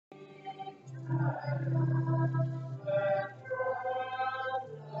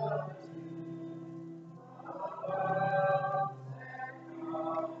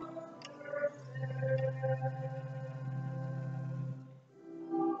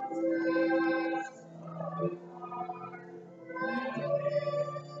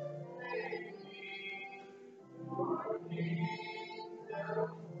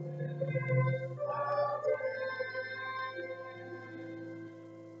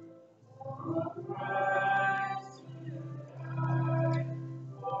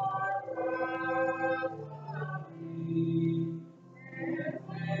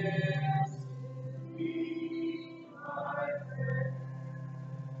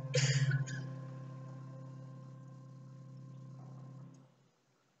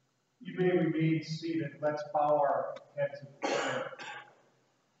You may remain seated. Let's bow our heads in prayer.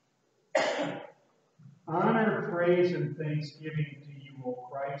 Honor, praise, and thanksgiving to you, O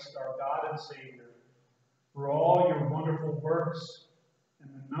Christ, our God and Savior, for all your wonderful works and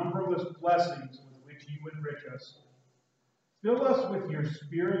the numberless blessings with which you enrich us. Fill us with your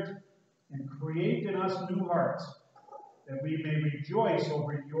Spirit and create in us new hearts, that we may rejoice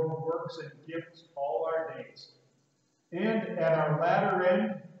over your works and gifts all our days. And at our latter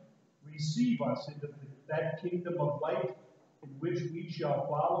end, receive us into that kingdom of light in which we shall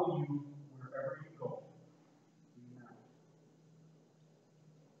follow you wherever you go. Amen.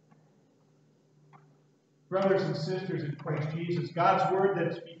 Brothers and sisters in Christ Jesus, God's word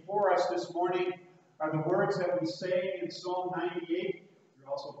that's before us this morning are the words that we sang in Psalm 98. They're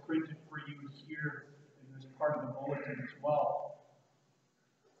also printed for you here in this part of the bulletin as well.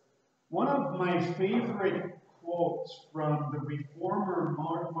 One of my favorite quotes from the reformer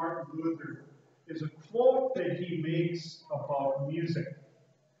Martin Luther is a quote that he makes about music.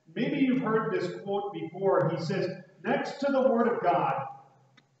 Maybe you've heard this quote before. He says, next to the Word of God,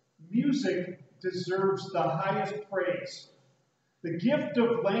 music deserves the highest praise. The gift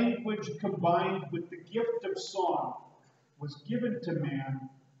of language combined with the gift of song was given to man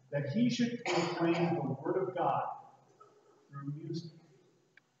that he should proclaim the Word of God through music.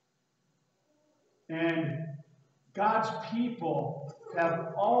 And God's people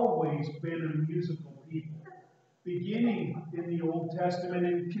have always been a musical people, beginning in the Old Testament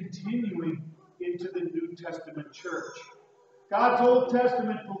and continuing into the New Testament church. God's Old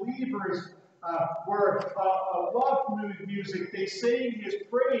Testament believers loved music. They sang his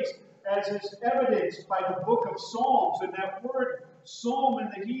praise, as is evidenced by the book of Psalms. And that word psalm in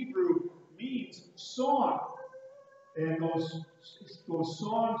the Hebrew means song. And those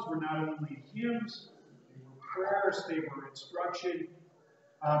songs were not only hymns, prayers, they were instruction.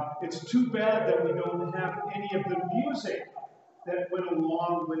 It's too bad that we don't have any of the music that went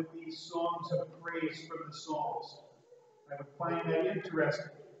along with these songs of praise from the Psalms. I would find that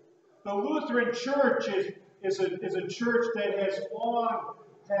interesting. The Lutheran Church is a church that has long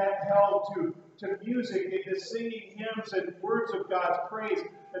held to music and to singing hymns and words of God's praise.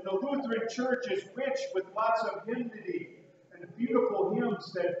 And the Lutheran Church is rich with lots of hymnody and beautiful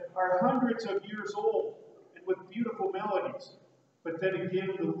hymns that are hundreds of years old, with beautiful melodies. But then again,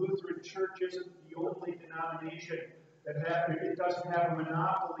 the Lutheran Church isn't the only denomination that doesn't have a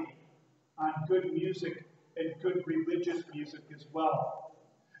monopoly on good music and good religious music as well.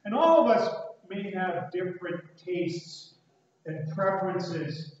 And all of us may have different tastes and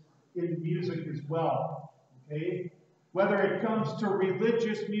preferences in music as well, okay? Whether it comes to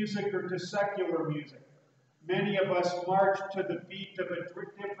religious music or to secular music. Many of us march to the beat of a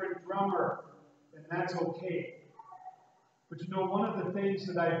different drummer, and that's okay. But you know, one of the things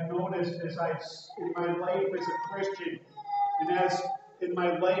that I've noticed in my life as a Christian, and as in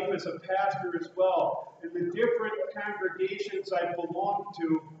my life as a pastor as well, in the different congregations I belong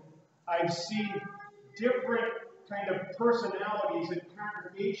to, I've seen different kind of personalities in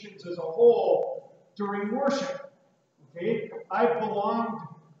congregations as a whole during worship. Okay? I've belonged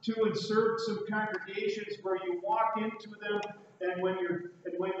to and served some congregations where you walk into them, and when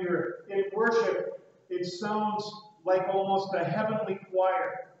you're in worship, it sounds like almost a heavenly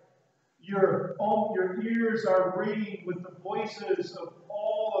choir. Your ears are ringing with the voices of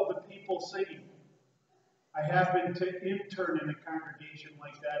all of the people singing. I happened to intern in a congregation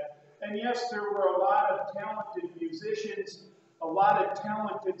like that. And yes, there were a lot of talented musicians, a lot of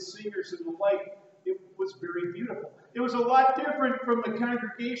talented singers and the like. It was very beautiful. It was a lot different from the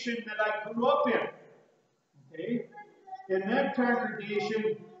congregation that I grew up in. Okay? In that congregation,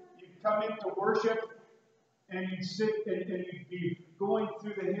 you'd come into worship, and you'd sit and you'd be going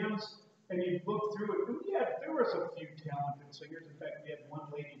through the hymns, and you'd look through it. And there was a few talented singers. In fact, we had one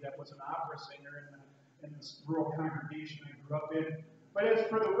lady that was an opera singer in this rural congregation I grew up in. But as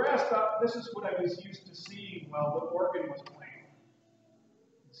for the rest, this is what I was used to seeing while the organ was playing.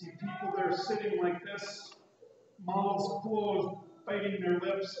 You see people there sitting like this, mouths closed, biting their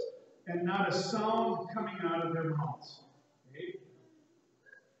lips, and not a sound coming out of their mouths. Okay?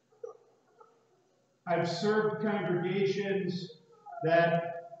 I've served congregations that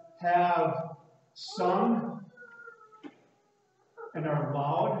have sung and are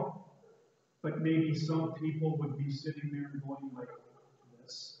loud, but maybe some people would be sitting there and going like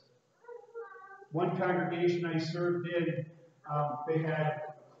this. One congregation I served in, they had a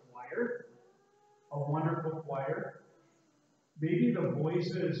choir, a wonderful choir. Maybe the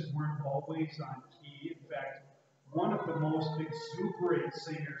voices weren't always on key. In fact, one of the most exuberant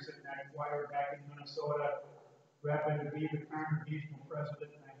singers in that choir back in Minnesota, who happened to be the congregational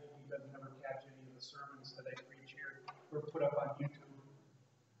president, and I hope he doesn't ever catch any of the sermons that I preach here or put up on YouTube,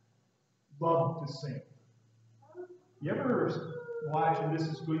 loved to sing. You ever watch, and this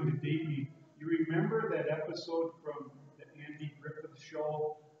is going to date me, you remember that episode from the Andy Griffith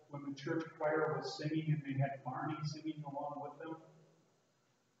show when the church choir was singing and they had Barney singing along with them?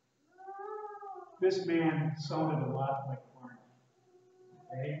 This man sounded a lot like Barney.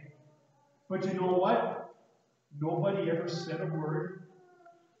 Okay? But you know what? Nobody ever said a word.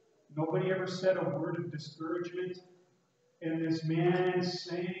 Nobody ever said a word of discouragement. And this man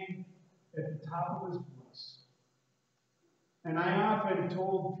sang at the top of his voice. And I often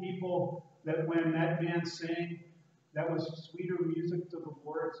told people that when that man sang, that was sweeter music to the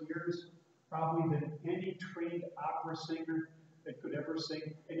Lord's ears, probably than any trained opera singer that could ever sing,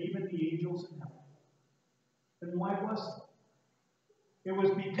 and even the angels in heaven. And why was it? It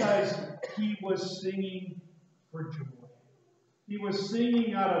was because he was singing for joy. He was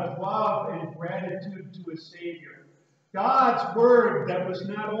singing out of love and gratitude to his Savior. God's word that was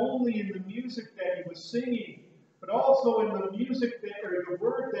not only in the music that he was singing, but also in the music that, or the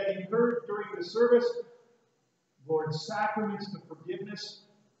word that he heard during the service, Lord's sacraments, the forgiveness.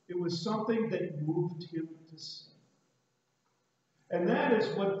 It was something that moved him to sing. And that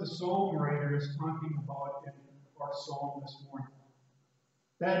is what the psalm writer is talking about in our psalm this morning.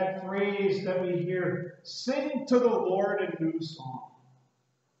 That phrase that we hear, sing to the Lord a new song.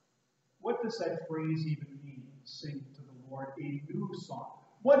 What does that phrase even mean, sing to the Lord a new song?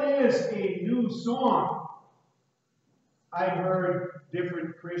 What is a new song? I've heard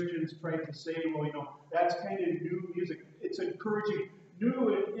different Christians try to say, well, you know, that's kind of new music. It's encouraging new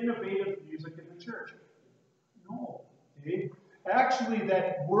and innovative music in the church. No. Okay? Actually,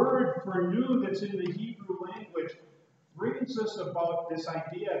 that word for new that's in the Hebrew language brings us about this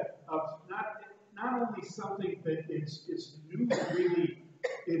idea of not only something that is new really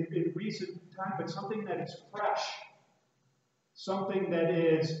in recent time, but something that is fresh. Something that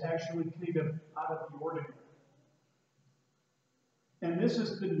is actually kind of out of the ordinary. And this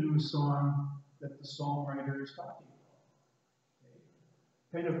is the new song that the psalm writer is talking about.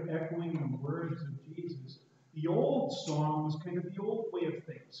 Okay? Kind of echoing the words of Jesus. The old song was kind of the old way of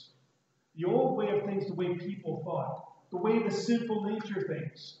things. The old way of things, the way people thought. The way the sinful nature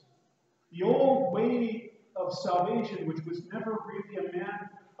thinks. The old way of salvation, which was never really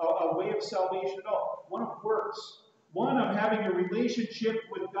a way of salvation at all. One of works. One of having a relationship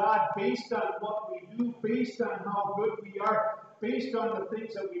with God based on what we do, based on how good we are, based on the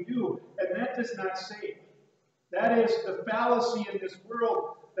things that we do. And that does not save. That is the fallacy in this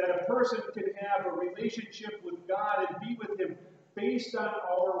world, that a person can have a relationship with God and be with him based on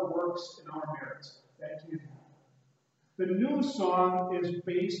our works and our merits. That can't happen. The new song is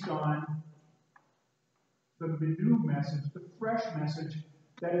based on the new message, the fresh message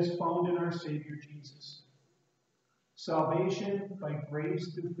that is found in our Savior Jesus. Salvation by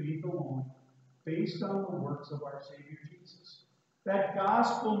grace through faith alone, based on the works of our Savior Jesus. That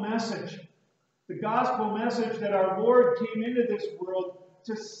gospel message, the gospel message that our Lord came into this world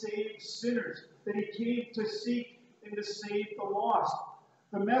to save sinners, that he came to seek and to save the lost.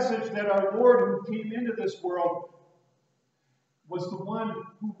 The message that our Lord, who came into this world, was the one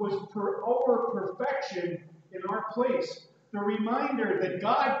who was our perfection in our place. The reminder that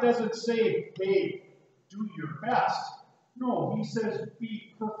God doesn't say, hey, do your best. No, he says,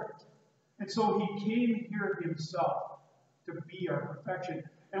 be perfect. And so he came here himself to be our perfection.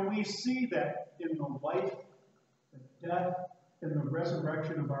 And we see that in the life, the death, and the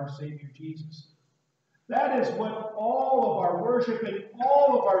resurrection of our Savior Jesus. That is what all of our worship and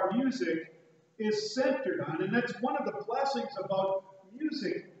all of our music is centered on. And that's one of the blessings about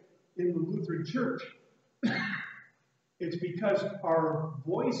music in the Lutheran Church. It's because our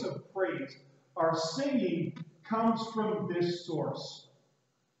voice of praise, our singing, comes from this source,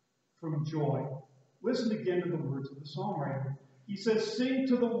 from joy. Listen again to the words of the psalm writer. He says, sing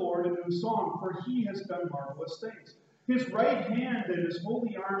to the Lord a new song, for he has done marvelous things. His right hand and his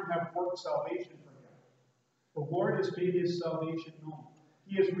holy arm have worked salvation for him. The Lord has made his salvation known.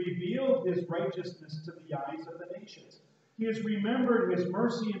 He has revealed his righteousness to the eyes of the nations. He has remembered his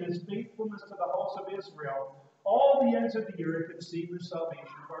mercy and his faithfulness to the house of Israel. All the ends of the earth have seen the salvation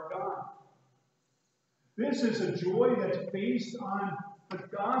of our God. This is a joy that's based on the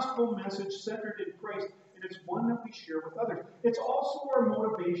gospel message centered in Christ, and it's one that we share with others. It's also our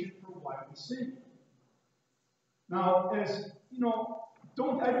motivation for why we sing. Now, as you know,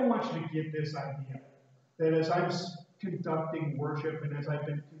 I don't want you to get this idea that as I'm conducting worship, and as I've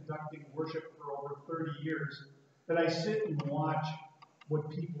been conducting worship for over 30 years, that I sit and watch what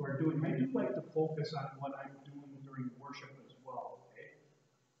people are doing. I do like to focus on what I'm doing during worship as well, okay?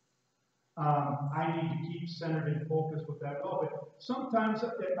 I need to keep centered and focused with that. Oh, but sometimes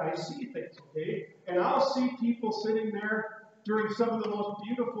I see things, okay? And I'll see people sitting there during some of the most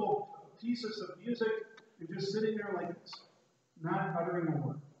beautiful pieces of music and just sitting there like this, not uttering a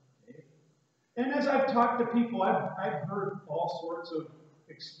word. Okay? And as I've talked to people, I've heard all sorts of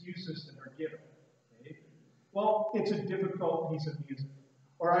excuses that are given. Okay? Well, it's a difficult piece of music.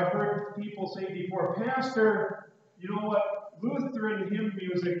 Or I've heard people say before, Pastor, you know what? Lutheran hymn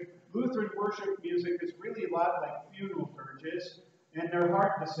music, Lutheran worship music is really a lot like funeral dirges, and they're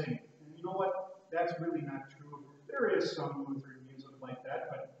hard to sing. And you know what? That's really not true. There is some Lutheran music like that,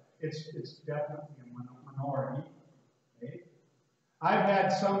 but it's definitely a minority. Okay? I've had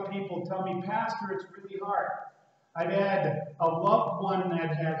some people tell me, Pastor, it's really hard. I've had a loved one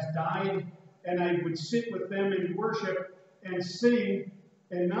that has died, and I would sit with them in worship and sing,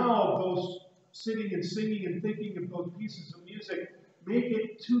 and now those sitting and singing and thinking of those pieces of music make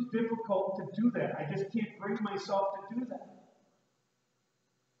it too difficult to do that. I just can't bring myself to do that.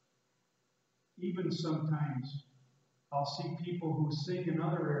 Even sometimes I'll see people who sing in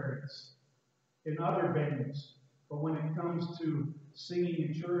other areas, in other venues, but when it comes to singing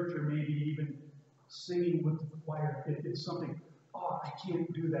in church or maybe even singing with the choir, it's something, oh, I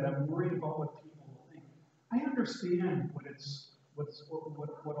can't do that. I'm worried about what people will think. I understand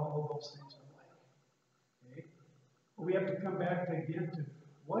what all of those things are like. Okay? But we have to come back again to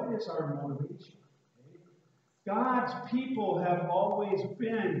what is our motivation? Okay? God's people have always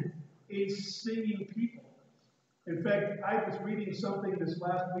been a singing people. In fact, I was reading something this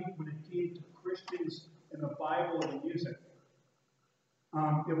last week when it came to Christians and the Bible and music.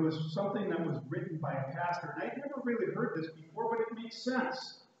 It was something that was written by a pastor, and I'd never really heard this before, but it makes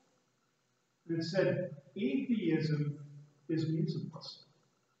sense. And it said, atheism is musicless.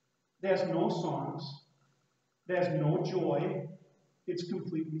 It has no songs. It has no joy. It's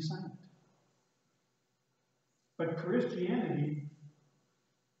completely silent. But Christianity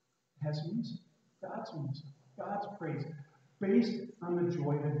has music. God's music. God's praise. Based on the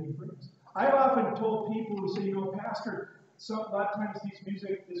joy that he brings. I've often told people who say, you know, Pastor, a lot of times this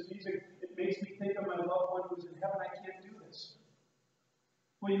music, it makes me think of my loved one who's in heaven. I can't do this.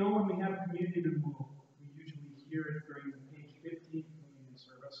 Well, you know, when we have communion and we usually hear it during the page 15 communion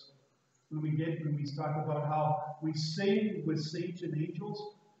service. When we talk about how we sing with saints and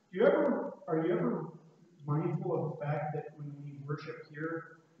angels. Are you ever mindful of the fact that when we worship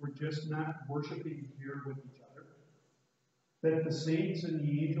here, we're just not worshiping here with each other? That the saints and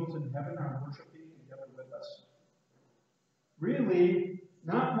the angels in heaven are worshiping together with us? Really,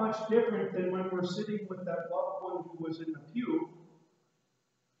 not much different than when we're sitting with that loved one who was in the pew,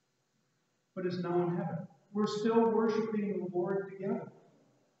 but is now in heaven. We're still worshiping the Lord together.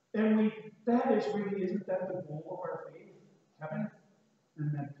 And isn't that the goal of our faith? Heaven?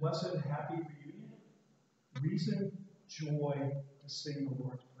 And that blessed, happy reunion? Reason, joy to sing the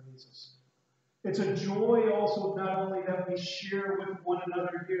Lord's praises. It's a joy also not only that we share with one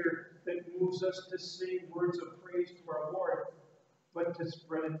another here that moves us to sing words of praise to our Lord, but to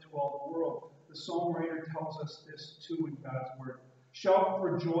spread it to all the world. The psalm writer tells us this too in God's word. Shout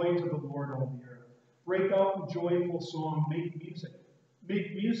for joy to the Lord, all the earth. Break out in joyful song. Make music.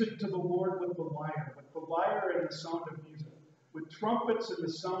 Make music to the Lord with the lyre and the sound of music, with trumpets and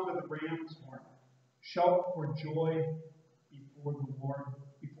the sound of the ram's horn. Shout for joy before the Lord,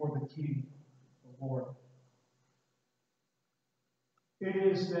 before the King, the Lord. It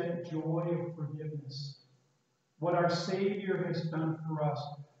is that joy of forgiveness, what our Savior has done for us,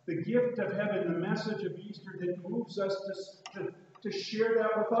 the gift of heaven, the message of Easter that moves us to share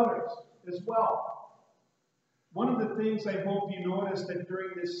that with others as well. One of the things I hope you notice that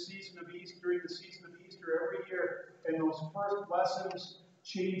during the season of Easter every year, and those first lessons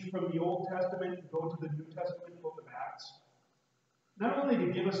change from the Old Testament and go to the New Testament book of Acts. Not only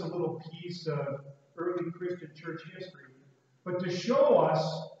to give us a little piece of early Christian church history, but to show us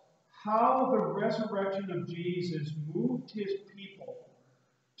how the resurrection of Jesus moved his people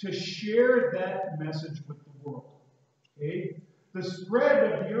to share that message with the world. Okay? The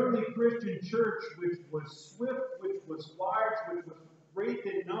spread of the early Christian church, which was swift, which was large, which was great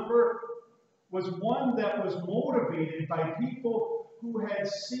in number, was one that was motivated by people who had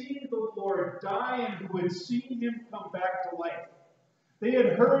seen the Lord die and who had seen him come back to life. They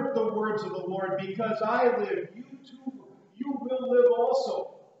had heard the words of the Lord, because I live, you too, you will live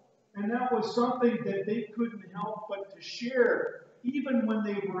also. And that was something that they couldn't help but to share, even when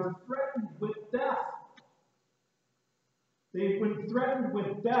they were threatened with death. They were threatened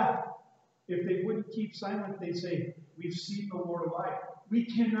with death. If they wouldn't keep silent, they'd say, we've seen the Lord alive. We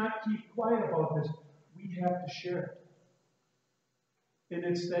cannot keep quiet about this. We have to share it. And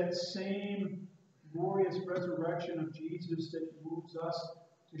it's that same glorious resurrection of Jesus that moves us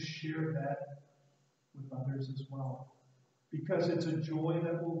to share that with others as well. Because it's a joy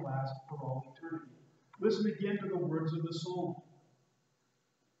that will last for all eternity. Listen again to the words of the psalm.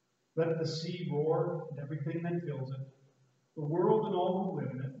 Let the sea roar and everything that fills it, the world and all who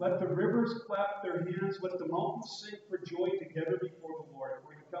live in it. Let the rivers clap their hands. Let the mountains sing for joy together before the Lord,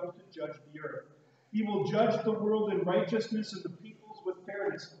 for he comes to judge the earth. He will judge the world in righteousness and the peoples with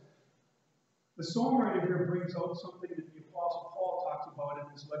fairness. The songwriter here brings out something that the Apostle Paul talks about in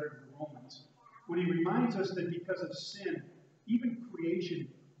his letter to the Romans, when he reminds us that because of sin, even creation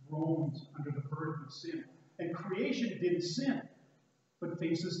groans under the burden of sin. And creation didn't sin, but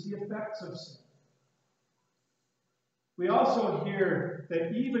faces the effects of sin. We also hear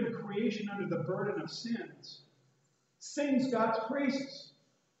that even creation under the burden of sins sings God's praises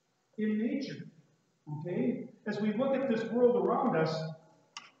in nature. Okay? As we look at this world around us,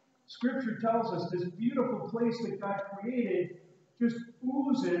 Scripture tells us this beautiful place that God created just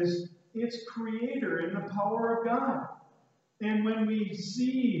oozes its creator in the power of God. And when we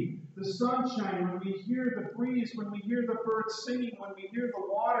see the sunshine, when we hear the breeze, when we hear the birds singing, when we hear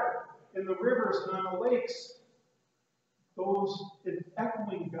the water in the rivers and on the lakes, those it's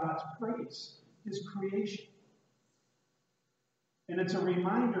echoing God's praise, his creation. And it's a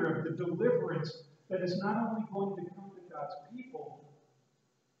reminder of the deliverance that is not only going to come to God's people,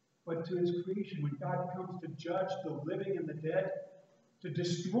 but to his creation. When God comes to judge the living and the dead, to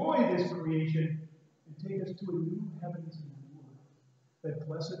destroy this creation and take us to a new heavens and a new earth, that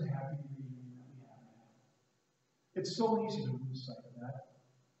blessed happy reunion that we have now. It's so easy to lose sight of that.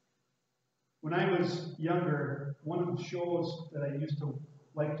 When I was younger, one of the shows that I used to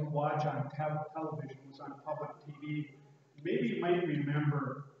like to watch on television was on public TV. Maybe you might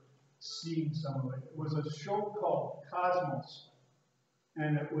remember seeing some of it. It was a show called Cosmos,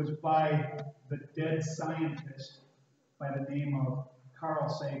 and it was by the dead scientist by the name of Carl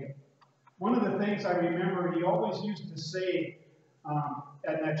Sagan. One of the things I remember he always used to say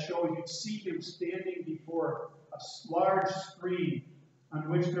at that show, you'd see him standing before a large screen on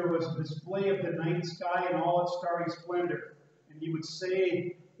which there was a display of the night sky in all its starry splendor. And he would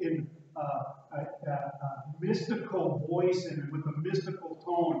say in a mystical voice and with a mystical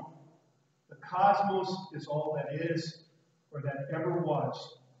tone, the cosmos is all that is, or that ever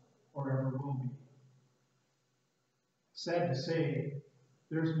was, or ever will be. Sad to say,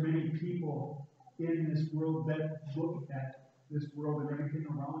 there's many people in this world that look at this world and everything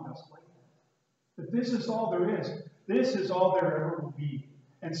around us like that. But this is all there is. This is all there ever will be.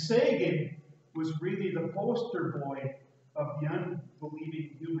 And Sagan was really the poster boy of the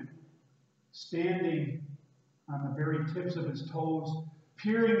unbelieving human, standing on the very tips of his toes,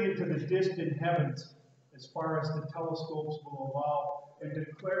 peering into the distant heavens as far as the telescopes will allow, and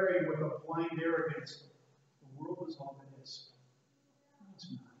declaring with a blind arrogance, the world is all that is. No, it's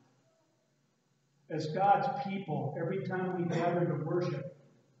not. As God's people, every time we gather to worship,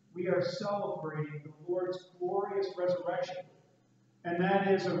 we are celebrating the Lord's glorious resurrection. And that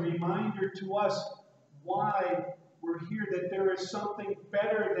is a reminder to us why we're here, that there is something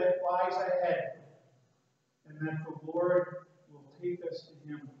better that lies ahead. And that the Lord will take us to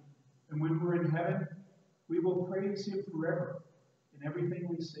him. And when we're in heaven, we will praise him forever. In everything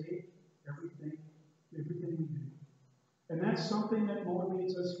we say, everything we do. And that's something that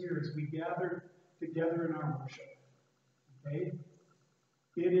motivates us here as we gather together in our worship. Okay?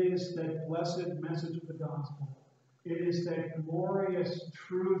 It is that blessed message of the gospel. It is that glorious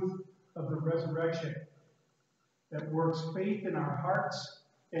truth of the resurrection that works faith in our hearts,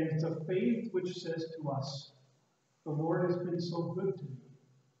 and it's a faith which says to us, the Lord has been so good to me.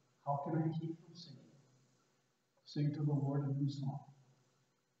 How can I keep from singing? Sing to the Lord a new song.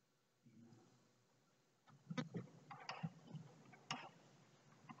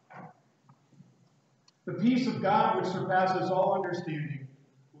 The peace of God, which surpasses all understanding,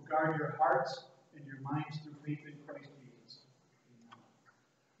 will guard your hearts and your minds through faith in Christ Jesus. Amen.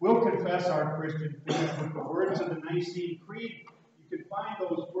 We'll confess our Christian faith with the words of the Nicene Creed. You can find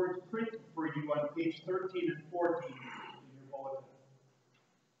those words printed for you on page 13 and 14 in your bulletin.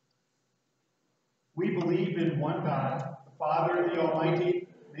 We believe in one God, the Father, the Almighty,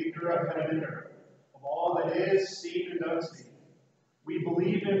 maker of heaven and earth, of all that is seen and unseen. We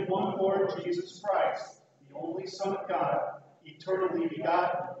believe in one Lord Jesus Christ, the only Son of God, eternally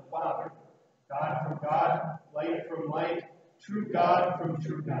begotten of the Father, God from God, light from light, true God from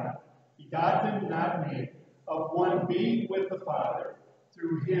true God, begotten, not made, of one being with the Father.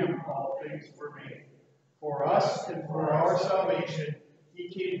 Through him all things were made. For us and for our salvation, he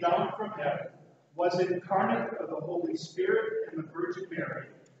came down from heaven, was incarnate of the Holy Spirit and the Virgin Mary,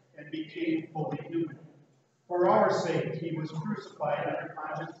 and became fully human. For our sake, he was crucified under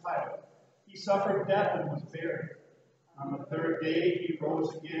Pontius Pilate. He suffered death and was buried. On the third day, he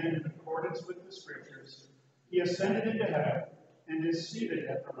rose again in accordance with the Scriptures. He ascended into heaven and is seated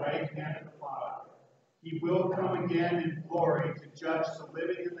at the right hand of the Father. He will come again in glory to judge the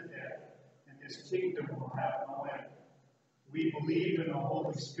living and the dead, and his kingdom will have no end. We believe in the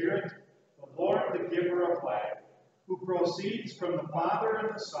Holy Spirit, the Lord, the giver of life, who proceeds from the Father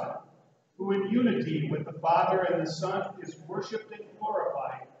and the Son, who in unity with the Father and the Son is worshipped and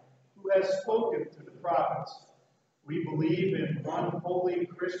glorified, who has spoken to the prophets. We believe in one holy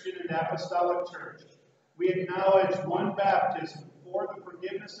Christian and apostolic church. We acknowledge one baptism for the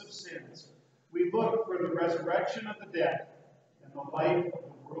forgiveness of sins. We look for the resurrection of the dead and the life of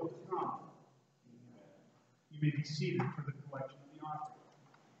the world to come. You may be seated for the collection.